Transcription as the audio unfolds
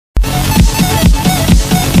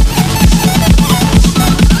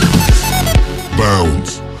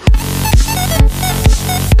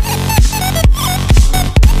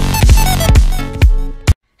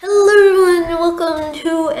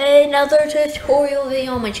another tutorial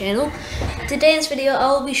video on my channel. Today's video,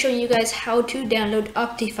 I'll be showing you guys how to download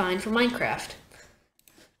Optifine for Minecraft.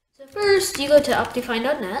 So first, you go to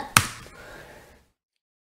optifine.net.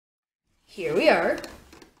 Here we are.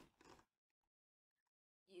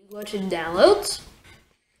 You go to downloads,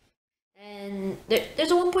 and there's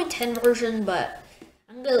a 1.10 version, but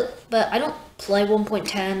I don't play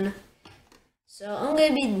 1.10, so I'm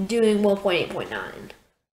gonna be doing 1.8.9.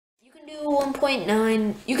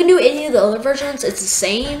 1.9. You can do any of the other versions. It's the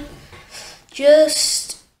same.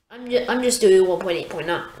 I'm just doing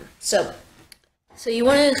 1.8.9. So you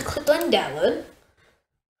want to click on download.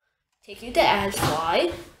 Take you to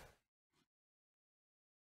AdFly.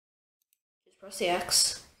 Just press the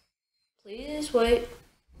X. Please wait.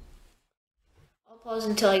 I'll pause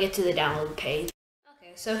until I get to the download page.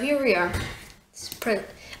 Okay, so here we are.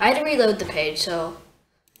 I had to reload the page,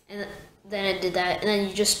 and then I did that, and then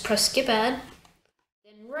you just press skip ad.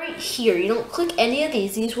 Then right here, you don't click any of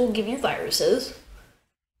these will give you viruses.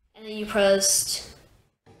 And then you press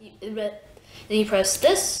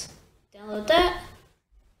this, download that.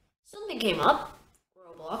 Something came up,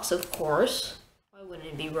 Roblox, of course. Why wouldn't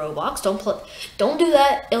it be Roblox? Don't do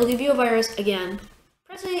that, it'll give you a virus again.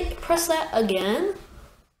 Press that again,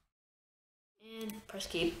 and press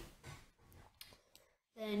keep.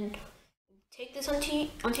 Then take this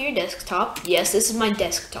onto your desktop. Yes, this is my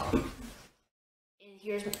desktop. And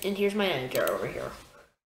here's my editor over here.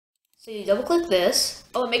 So you double click this.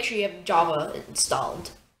 Oh, and make sure you have Java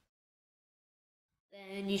installed.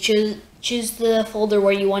 Then you choose the folder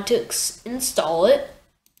where you want to install it.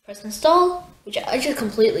 Press install, which I should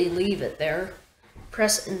completely leave it there.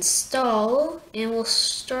 Press install, and we'll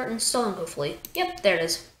start installing hopefully. Yep, there it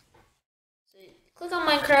is. So click on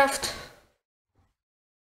Minecraft.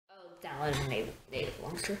 Download native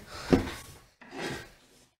launcher.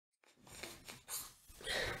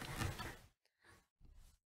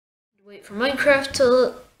 Wait for the Minecraft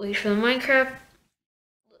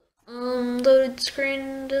loaded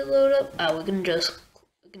screen to load up. Oh, we can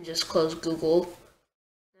just close Google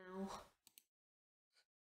now.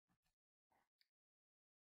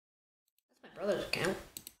 That's my brother's account.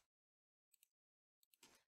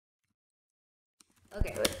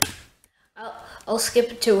 Okay, wait. I'll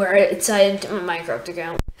skip it to where it's added to my Minecraft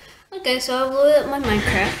account. Okay, so I've loaded up my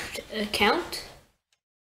Minecraft account.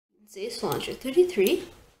 Let's see, it's launcher 33.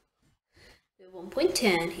 We have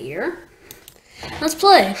 1.10 here. Let's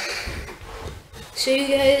play. So you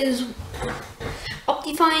guys,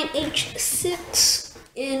 Optifine H6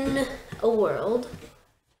 in a world.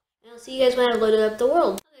 And I'll see you guys when I've loaded up the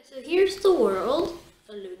world. Okay, so here's the world.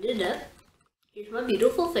 I loaded it up. Here's my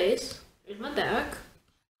beautiful face. Here's my back.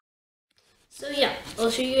 So yeah,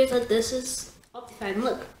 I'll show you guys that this is Optifine.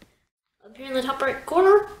 Look, up here in the top right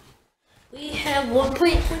corner, we have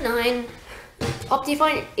 1.9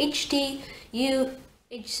 Optifine HD U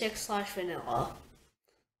H6/vanilla.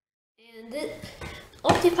 And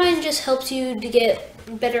Optifine just helps you to get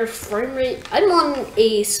better frame rate. I'm on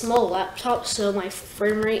a small laptop, so my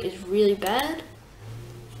frame rate is really bad.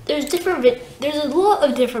 There's a lot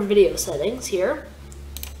of different video settings here.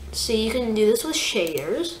 So you can do this with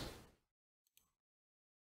shaders.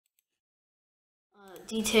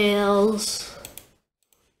 Details,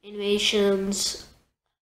 animations.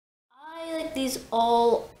 I like these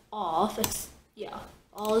all off.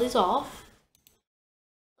 All these off.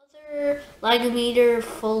 Other lag meter,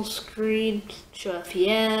 full screen, show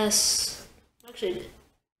FPS. Actually,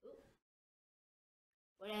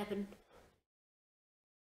 what happened?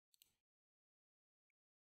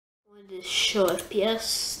 I wanted to show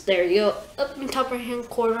FPS. There you go. Up in the top right hand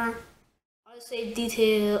corner. I'll say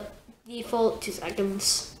default 2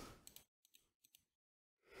 seconds.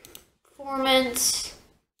 Performance,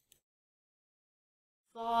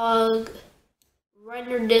 fog,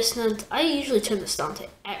 render distance. I usually turn this down to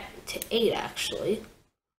 8 actually.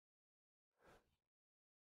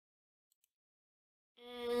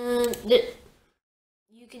 And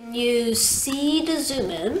you can use C to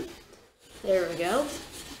zoom in. There we go.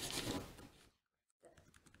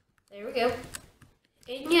 There we go.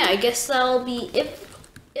 And yeah, I guess that'll be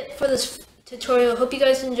it for this tutorial. Hope you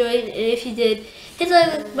guys enjoyed, and if you did, hit the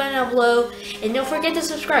like button down below, and don't forget to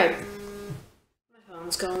subscribe. My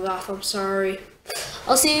phone's going off, I'm sorry.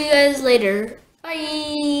 I'll see you guys later.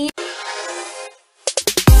 Bye!